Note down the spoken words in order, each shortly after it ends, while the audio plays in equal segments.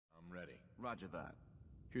Roger that.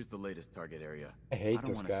 Here's the latest target area. I hate don't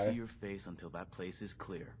this want guy. to see your face until that place is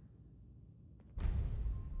clear.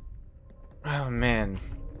 Oh man.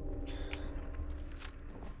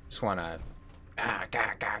 Just wanna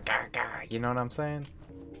you know what I'm saying?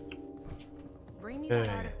 Bring me that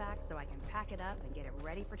artifact so I can pack it up and get it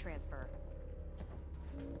ready for transfer.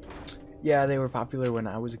 Yeah, they were popular when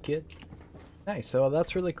I was a kid. Nice, so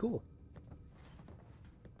that's really cool.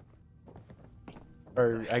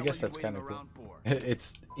 Or I guess that's kind of cool.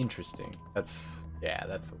 It's interesting. That's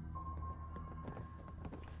that's.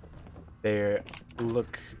 They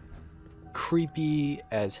look creepy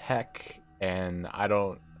as heck, and I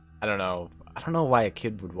don't know why a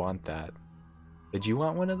kid would want that. Did you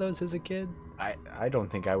want one of those as a kid? I don't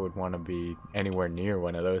think I would want to be anywhere near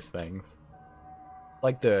one of those things.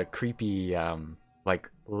 Like the creepy like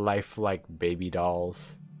lifelike baby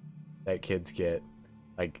dolls that kids get.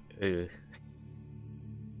 Like ugh.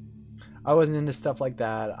 I wasn't into stuff like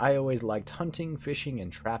that. I always liked hunting, fishing,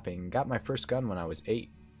 and trapping. Got my first gun when I was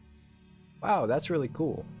 8. Wow, that's really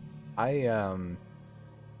cool. I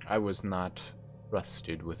was not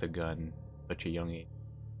trusted with a gun at such a young age.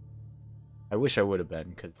 I wish I would have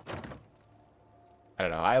been, because I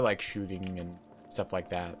don't know, I like shooting and stuff like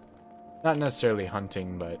that. Not necessarily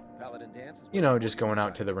hunting, but you know, just going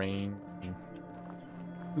out to the range and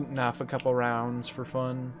shooting off a couple rounds for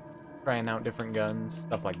fun, trying out different guns,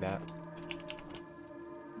 stuff like that.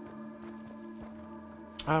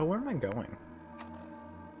 Where am I going?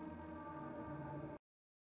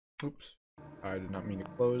 Oops. I did not mean to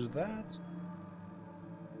close that.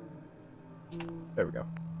 There we go.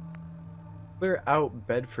 Clear out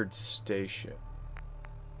Bedford Station.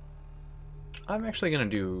 I'm actually gonna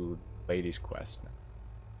do Ladies Quest now.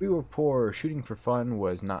 We were poor. Shooting for fun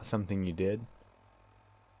was not something you did.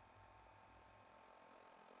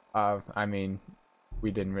 I mean,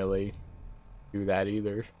 we didn't really do that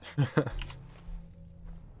either.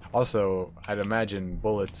 Also, I'd imagine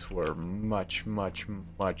bullets were much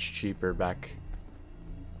cheaper back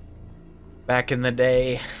in the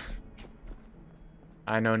day.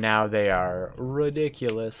 I know now they are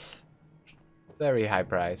ridiculous. Very high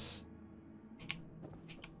price.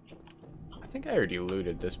 I think I already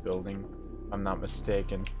looted this building, if I'm not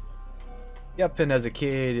mistaken. Yep, and as a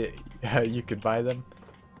kid, you could buy them.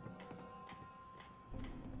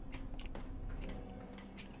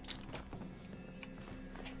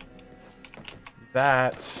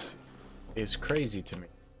 That is crazy to me.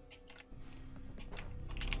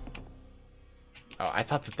 Oh, I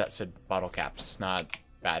thought that said bottle caps, not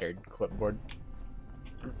battered clipboard.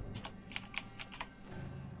 Where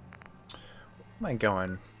am I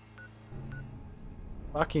going?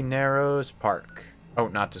 Rocky Narrows Park. Oh,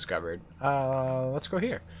 not discovered. Let's go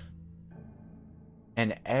here.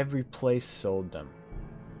 And every place sold them.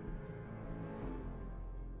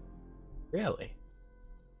 Really?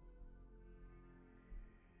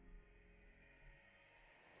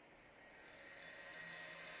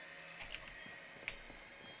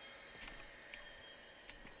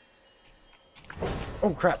 Oh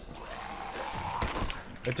crap.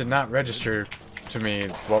 It did not register to me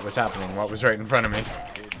what was happening, what was right in front of me.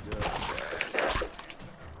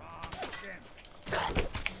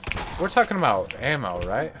 We're talking about ammo,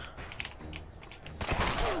 right?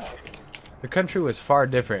 The country was far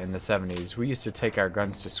different in the 70s. We used to take our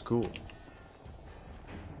guns to school.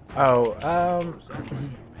 Oh,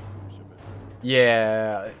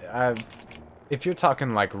 yeah, if you're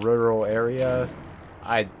talking like rural area,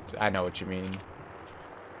 I know what you mean.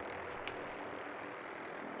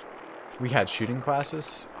 We had shooting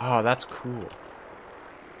classes? Oh, that's cool.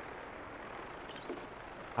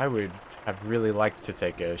 I would have really liked to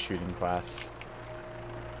take a shooting class.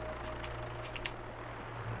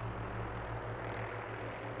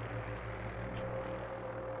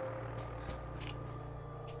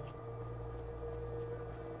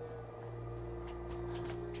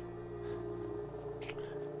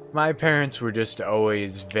 My parents were just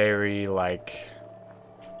always very, like,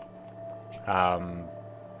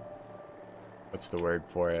 what's the word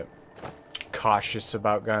for it? Cautious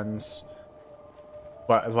about guns.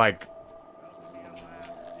 But, like,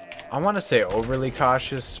 I want to say overly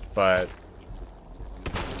cautious, but...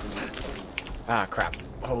 Ah, crap.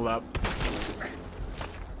 Hold up.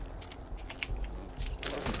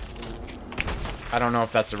 I don't know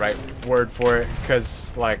if that's the right word for it,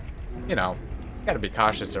 because, like, you know, you gotta be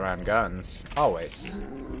cautious around guns. Always.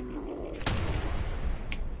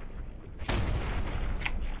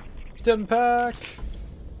 Stim pack!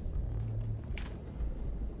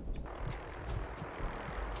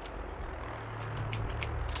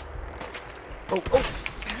 Oh, oh!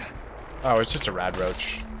 Oh, it's just a rad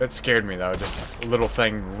roach. It scared me though, just a little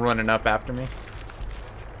thing running up after me.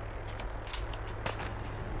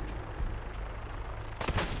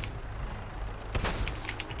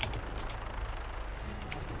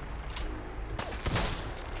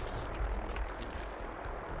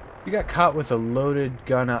 You got caught with a loaded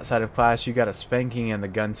gun outside of class, you got a spanking and the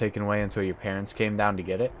gun taken away until your parents came down to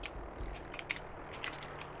get it.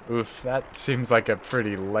 Oof, that seems like a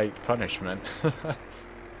pretty light punishment.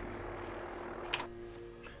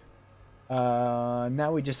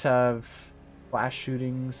 Now we just have class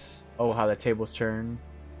shootings. Oh, how the tables turn.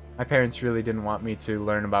 My parents really didn't want me to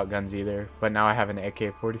learn about guns either, but now I have an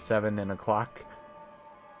AK-47 and a clock.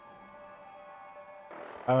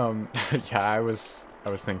 Yeah, I was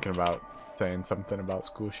thinking about saying something about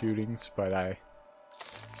school shootings, but I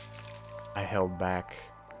held back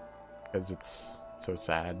because it's so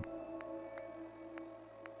sad.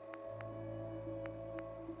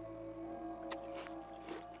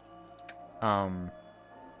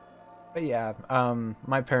 But yeah,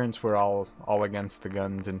 my parents were all against the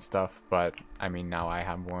guns and stuff, but I mean now I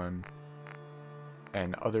have one,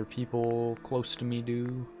 and other people close to me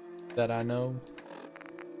do that I know.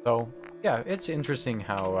 So yeah, it's interesting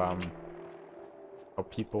how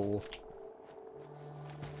people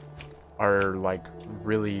are like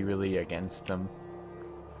really against them.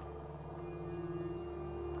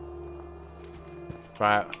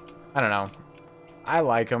 But I don't know. I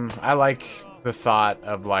like them. I like the thought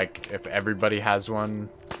of like if everybody has one,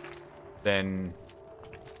 then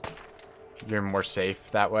you're more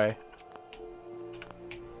safe that way.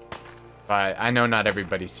 But I know not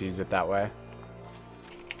everybody sees it that way.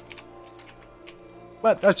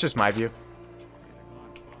 But that's just my view.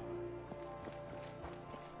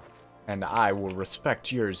 And I will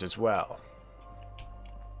respect yours as well.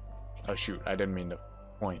 Oh shoot, I didn't mean to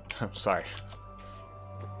point. I'm sorry.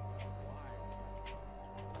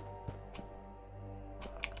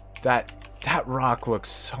 That rock looks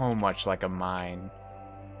so much like a mine.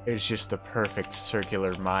 It's just the perfect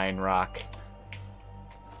circular mine rock.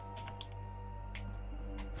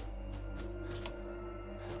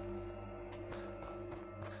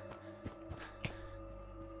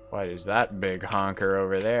 What is that big honker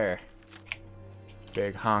over there?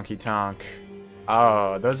 Big honky tonk.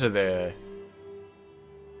 Oh, those are the...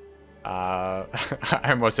 I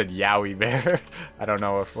almost said Yowie Bear. I don't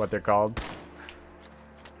know what they're called.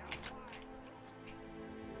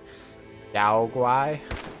 Yao Guai.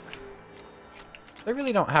 They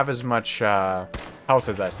really don't have as much health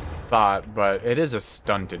as I thought, but it is a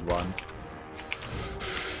stunted one.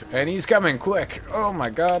 And he's coming quick. Oh my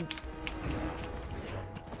god.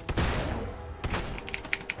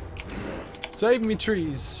 Save me,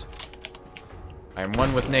 trees. I am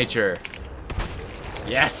one with nature.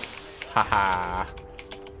 Yes! Haha.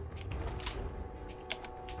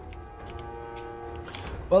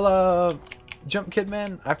 Well, Jump Kid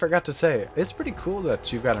Man, I forgot to say, it's pretty cool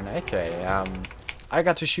that you've got an AK. I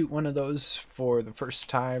got to shoot one of those for the first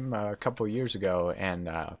time a couple years ago, and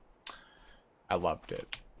I loved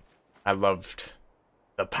it. I loved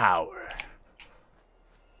the power.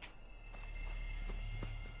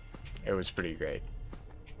 It was pretty great.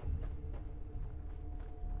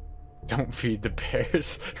 Don't feed the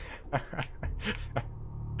bears.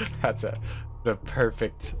 That's the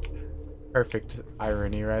perfect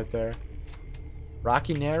irony right there.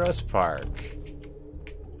 Rocky Narrows Park.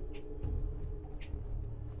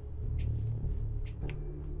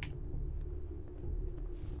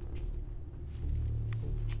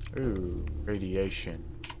 Ooh, radiation.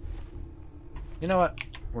 You know what?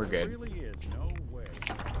 We're good. There really is no way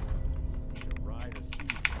to ride a season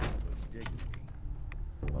with dignity.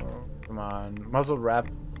 Oh, come on. Muzzle wrap.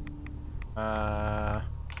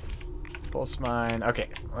 Pulse mine. Okay,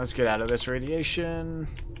 let's get out of this radiation.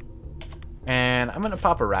 And I'm gonna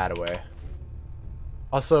pop a rat away.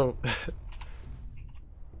 Also,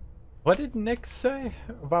 what did Nick say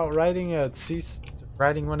about riding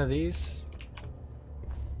one of these?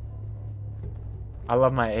 I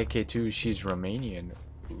love my AK-2. She's Romanian.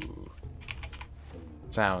 Ooh.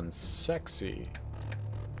 Sounds sexy.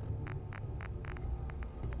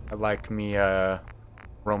 I like me a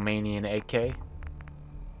Romanian AK.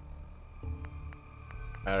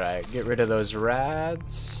 Alright, get rid of those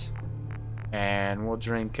rads. And we'll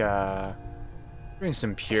drink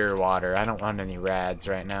some pure water. I don't want any rads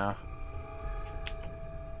right now.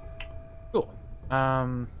 Cool.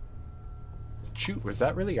 Shoot, was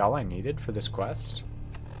that really all I needed for this quest?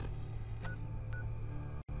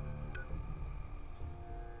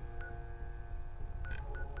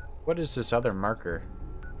 What is this other marker?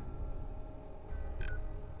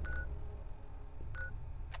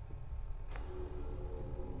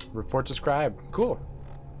 Report to scribe. Cool.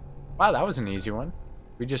 Wow, that was an easy one.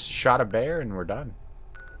 We just shot a bear and we're done.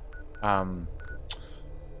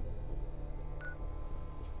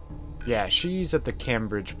 Yeah, she's at the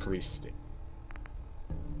Cambridge police station.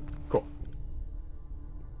 Cool.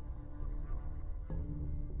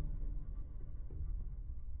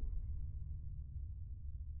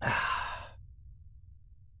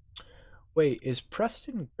 Wait, is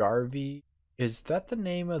Preston Garvey... Is that the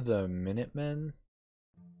name of the Minutemen?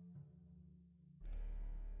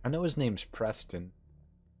 I know his name's Preston.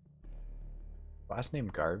 Last name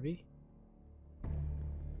Garvey?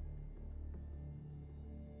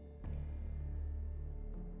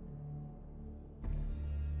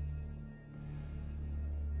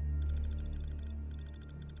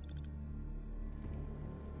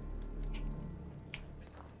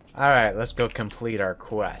 Alright, let's go complete our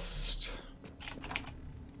quest.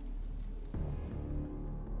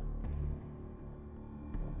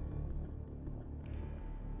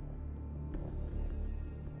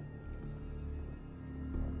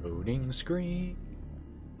 Loading screen.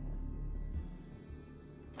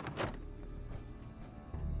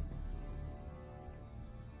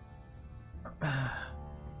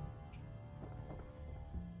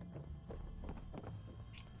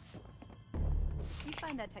 You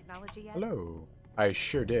find that technology yet? Hello. I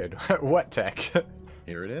sure did. What tech?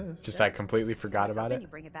 Here it is. Just I completely forgot about it. You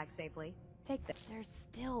bring it back safely. Take this. There's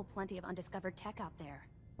still plenty of undiscovered tech out there.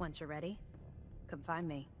 Once you're ready, come find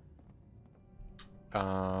me.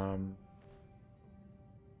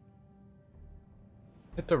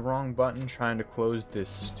 Hit the wrong button trying to close this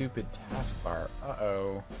stupid taskbar.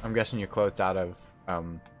 Uh-oh. I'm guessing you're closed out of,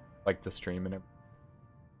 like the stream and it.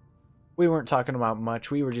 We weren't talking about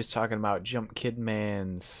much. We were just talking about Jump Kid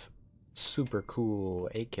Man's super cool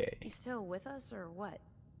AK. You still with us or what?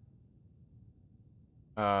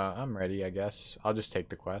 I'm ready, I guess. I'll just take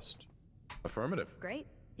the quest. Affirmative. Great.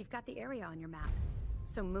 You've got the area on your map.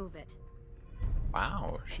 So move it.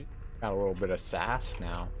 Wow, she got a little bit of sass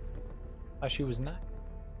now. Thought she was nice.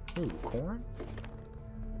 Ooh, corn?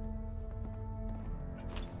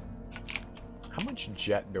 How much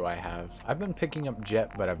jet do I have? I've been picking up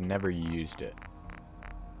jet, but I've never used it.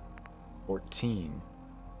 14.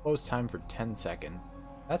 Close time for 10 seconds.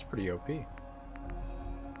 That's pretty OP.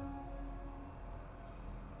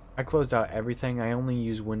 I closed out everything. I only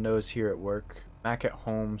use Windows here at work. Mac at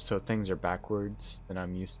home, so things are backwards than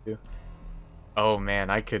I'm used to. Oh man,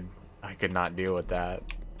 I could not deal with that.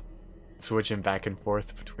 Switching back and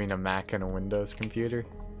forth between a Mac and a Windows computer.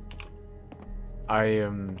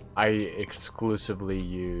 I exclusively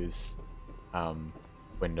use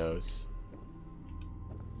Windows.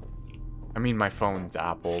 I mean, my phone's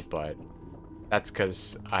Apple, but that's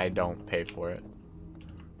because I don't pay for it.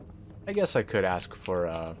 I guess I could ask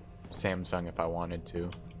for Samsung if I wanted to,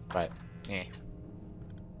 but eh.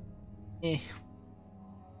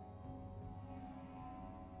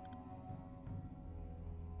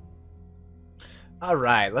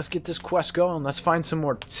 Alright, let's get this quest going. Let's find some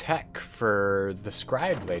more tech for the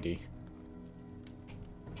scribe lady.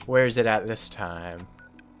 Where's it at this time?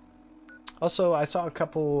 Also, I saw a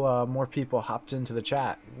couple more people hopped into the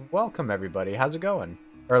chat. Welcome, everybody. How's it going?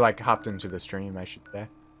 Or, like, hopped into the stream, I should say.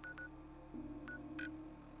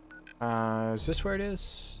 Is this where it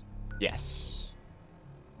is? Yes.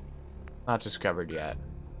 Not discovered yet.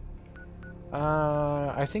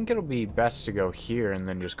 I think it'll be best to go here and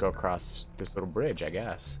then just go across this little bridge, I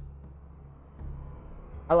guess.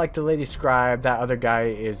 I like the lady scribe. That other guy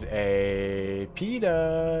is a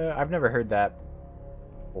PETA. I've never heard that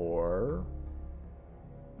before.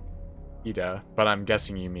 PETA, but I'm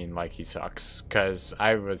guessing you mean like he sucks, because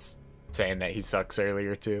I was saying that he sucks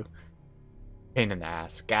earlier too. Pain in the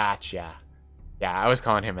ass. Gotcha. Yeah, I was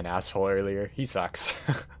calling him an asshole earlier. He sucks.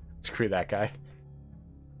 Screw that guy.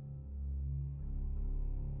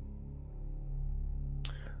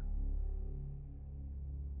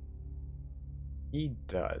 He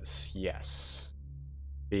does, yes.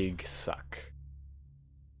 Big suck.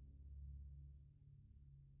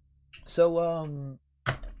 So,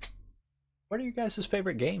 what are your guys'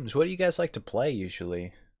 favorite games? What do you guys like to play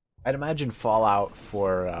usually? I'd imagine Fallout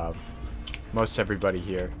for most everybody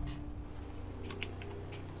here.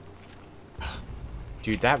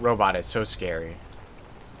 Dude, that robot is so scary.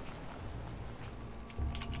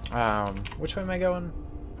 Which way am I going?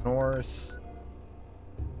 North.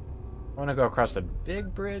 I want to go across the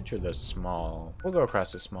big bridge or the small? We'll go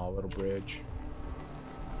across the small little bridge.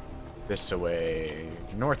 This way.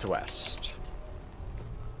 Northwest.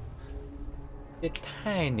 The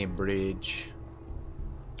tiny bridge.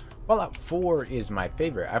 Fallout 4 is my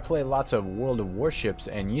favorite. I play lots of World of Warships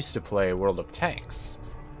and used to play World of Tanks.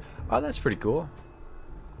 Oh, that's pretty cool.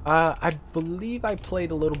 I believe I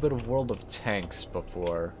played a little bit of World of Tanks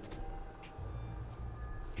before.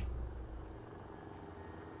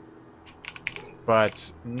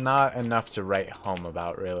 But not enough to write home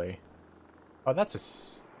about, really. Oh, that's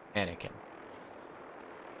a Anakin.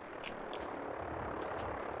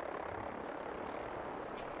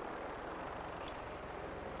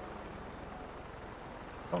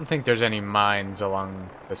 I don't think there's any mines along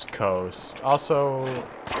this coast. Also...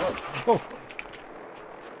 Oh!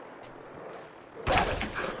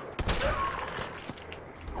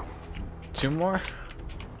 Two more?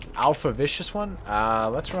 Alpha vicious one?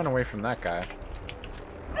 Let's run away from that guy.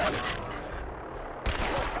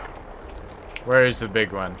 Where is the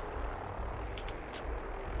big one?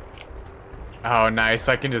 Oh, nice.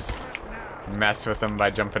 I can just mess with him by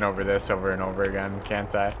jumping over this over and over again,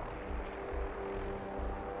 can't I?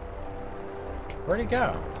 Where'd he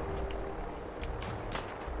go?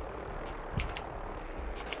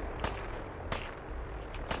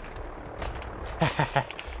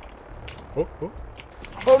 Oh, oh.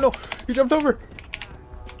 Oh no! He jumped over!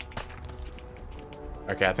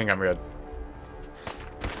 Okay, I think I'm good.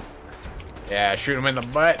 Yeah, shoot him in the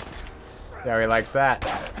butt. Yeah, he likes that.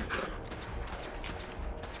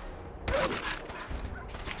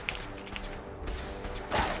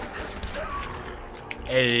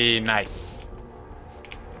 Hey, nice.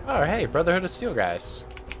 Oh, hey, Brotherhood of Steel guys.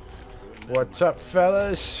 What's up,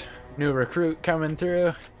 fellas? New recruit coming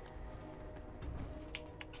through.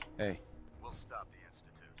 Hey. We'll stop the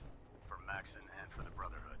Institute. For Maxon and for the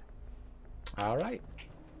Brotherhood. Alright.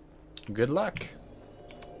 Good luck.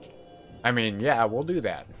 I mean, yeah, we'll do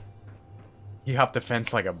that. He hopped the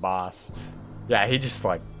fence like a boss. Yeah, he just,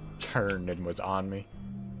 like, turned and was on me.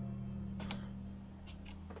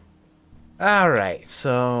 Alright,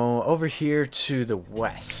 so over here to the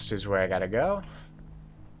west is where I gotta go.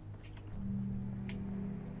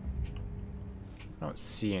 I don't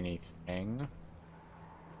see anything.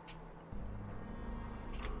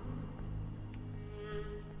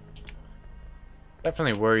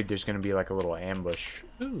 Definitely worried there's gonna be like a little ambush.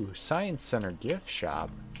 Ooh, Science Center gift shop.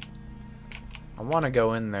 I want to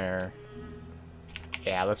go in there.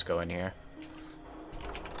 Yeah, let's go in here.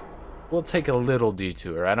 We'll take a little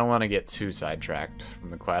detour. I don't want to get too sidetracked from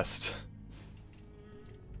the quest.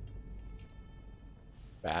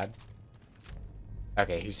 Bad?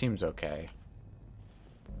 Okay, he seems okay.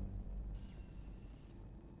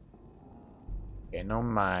 Okay, no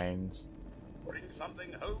mines. Bring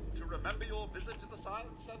something home to remember your visit to the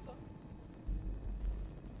Science Center?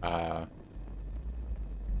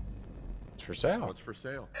 It's for sale. What's for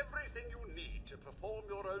sale? Everything you need to perform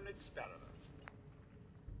your own experiments.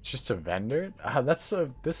 It's just a vendor?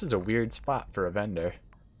 This is a weird spot for a vendor.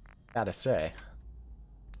 Gotta say.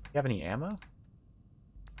 You have any ammo?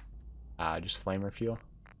 Just flamer fuel.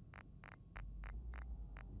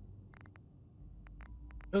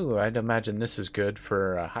 Ooh, I'd imagine this is good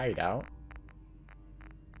for a hideout.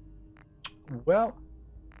 Well.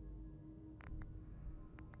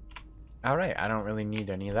 Alright, I don't really need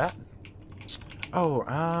any of that. Oh,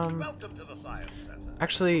 Welcome to the Science Center.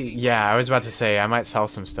 actually, yeah, I was about to say I might sell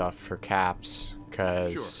some stuff for caps,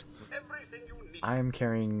 because Everything you need. I'm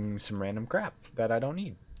carrying some random crap that I don't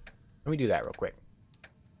need. Let me do that real quick.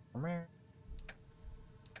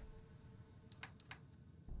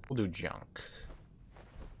 We'll do junk.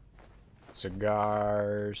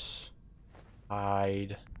 Cigars.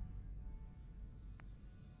 Hide.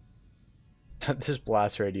 This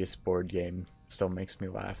Blast Radius board game still makes me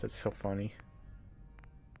laugh. That's so funny.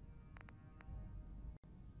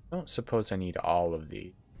 Don't suppose I need all of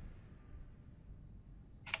these.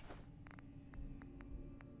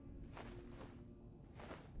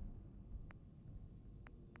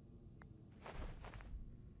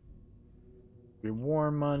 Your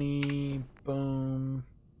war money, boom.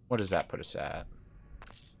 What does that put us at?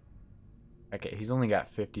 Okay, he's only got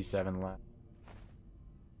 57 left.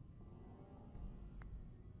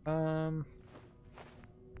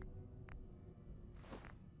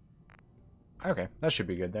 Okay, that should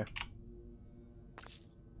be good there.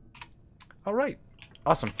 All right,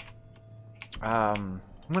 awesome. I'm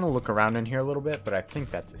gonna look around in here a little bit, but I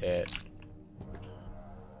think that's it.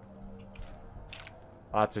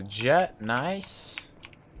 Lots of jet, nice.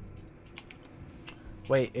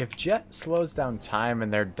 Wait, if jet slows down time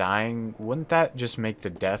and they're dying, wouldn't that just make the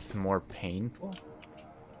death more painful?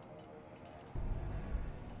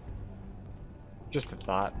 Just a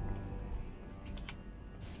thought.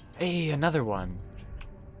 Hey, another one.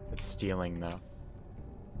 It's stealing, though.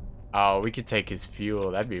 Oh, we could take his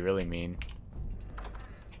fuel. That'd be really mean.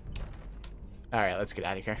 Alright, let's get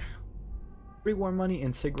out of here. Pre-war money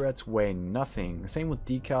and cigarettes weigh nothing. Same with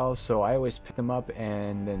decals, so I always pick them up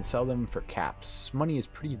and then sell them for caps. Money is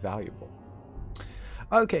pretty valuable.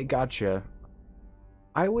 Okay, gotcha.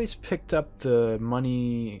 I always picked up the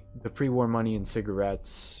money, the pre-war money and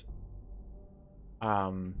cigarettes.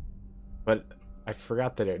 But I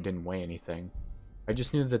forgot that it didn't weigh anything. I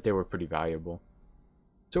just knew that they were pretty valuable.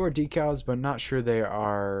 So are decals, but not sure they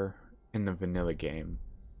are in the vanilla game.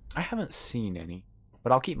 I haven't seen any,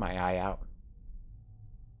 but I'll keep my eye out.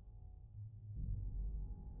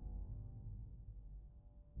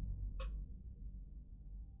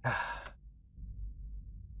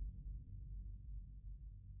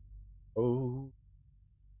 Oh.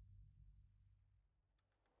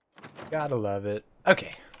 Gotta love it.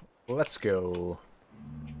 Okay, let's go.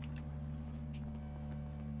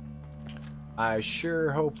 I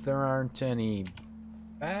sure hope there aren't any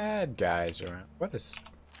bad guys around. What is...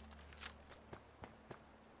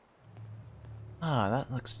 Ah,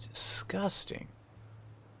 that looks disgusting.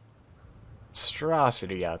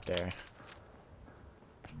 Monstrosity out there.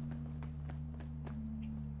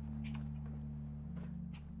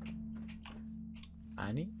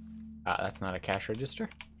 Honey? Ah, that's not a cash register.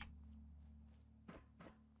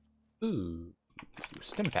 Ooh,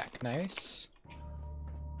 stim pack, nice.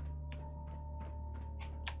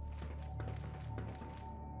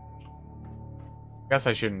 Guess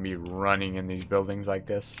I shouldn't be running in these buildings like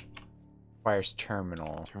this. Requires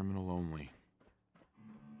terminal. Terminal only.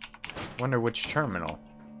 Wonder which terminal.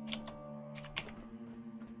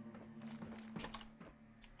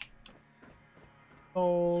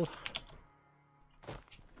 Hold.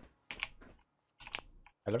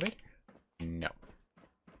 Elevator? No.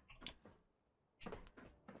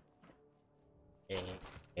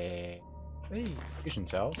 Hey, fusion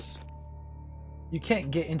cells. You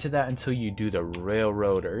can't get into that until you do the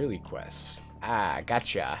railroad early quest. Ah,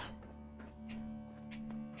 gotcha.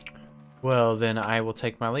 Well, then I will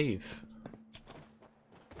take my leave.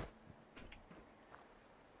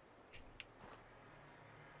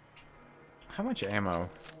 How much ammo?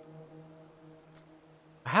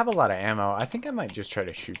 I have a lot of ammo. I think I might just try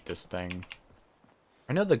to shoot this thing.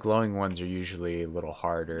 I know the glowing ones are usually a little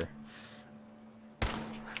harder.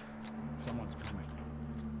 Someone's coming.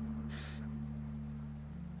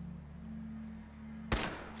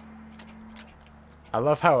 I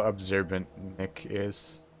love how observant Nick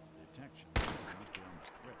is. Detection. Not be on the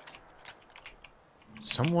fritz.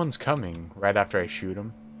 Someone's coming right after I shoot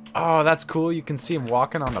him. Oh, that's cool. You can see him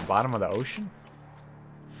walking on the bottom of the ocean.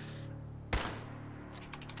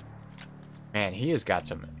 Man, he has got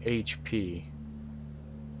some HP.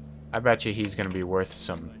 I bet you he's going to be worth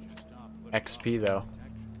some XP, though.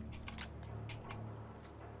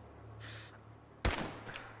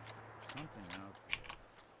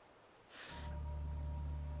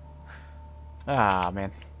 Ah,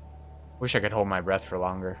 man. Wish I could hold my breath for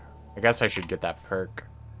longer. I guess I should get that perk.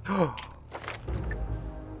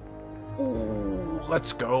 Ooh,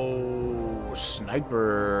 let's go.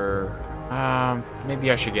 Sniper.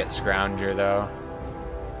 Maybe I should get Scrounger, though.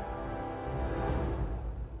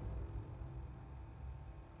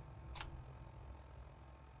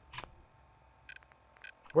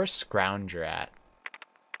 Where's Scrounger at?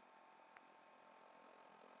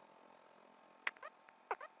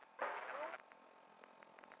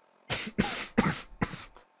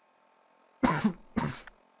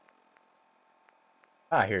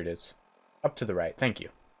 Ah, here it is. Up to the right. Thank you.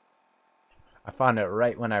 I found it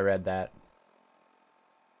right when I read that.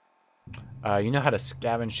 You know how to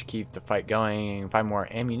scavenge to keep the fight going. Find more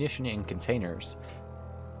ammunition in containers.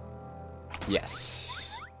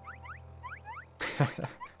 Yes.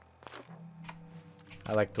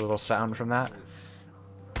 I like the little sound from that.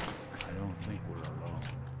 I don't think we're alone.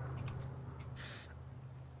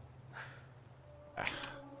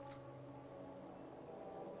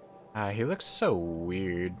 He looks so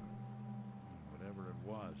weird. Whatever it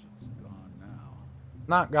was, it's gone now.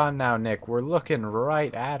 Not gone now, Nick. We're looking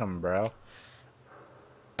right at him, bro.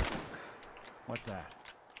 What's that?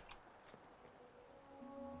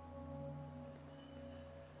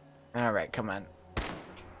 Alright, come on.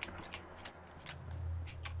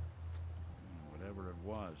 Whatever it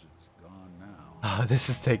was, it's gone now. Oh, this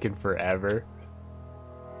is taking forever.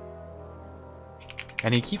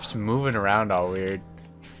 And he keeps moving around all weird.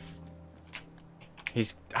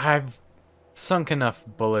 I've sunk enough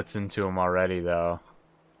bullets into him already, though.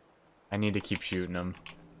 I need to keep shooting him.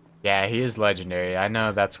 Yeah, he is legendary. I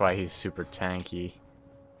know that's why he's super tanky.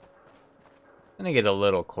 I'm gonna get a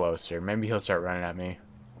little closer. Maybe he'll start running at me.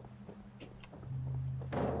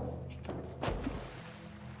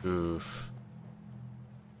 Oof.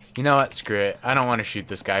 You know what? Screw it. I don't want to shoot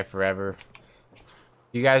this guy forever.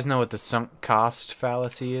 You guys know what the sunk cost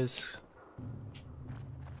fallacy is?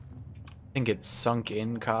 I think it's sunk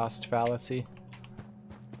in cost fallacy.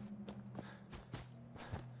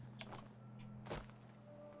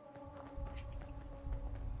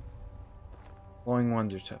 Flowing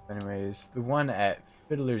ones are tough anyways. The one at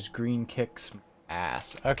Fiddler's Green kicks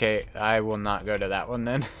ass. Okay, I will not go to that one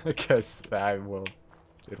then, because it'll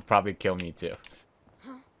probably kill me too.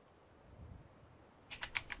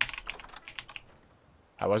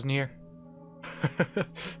 I wasn't here.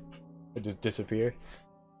 I just disappear.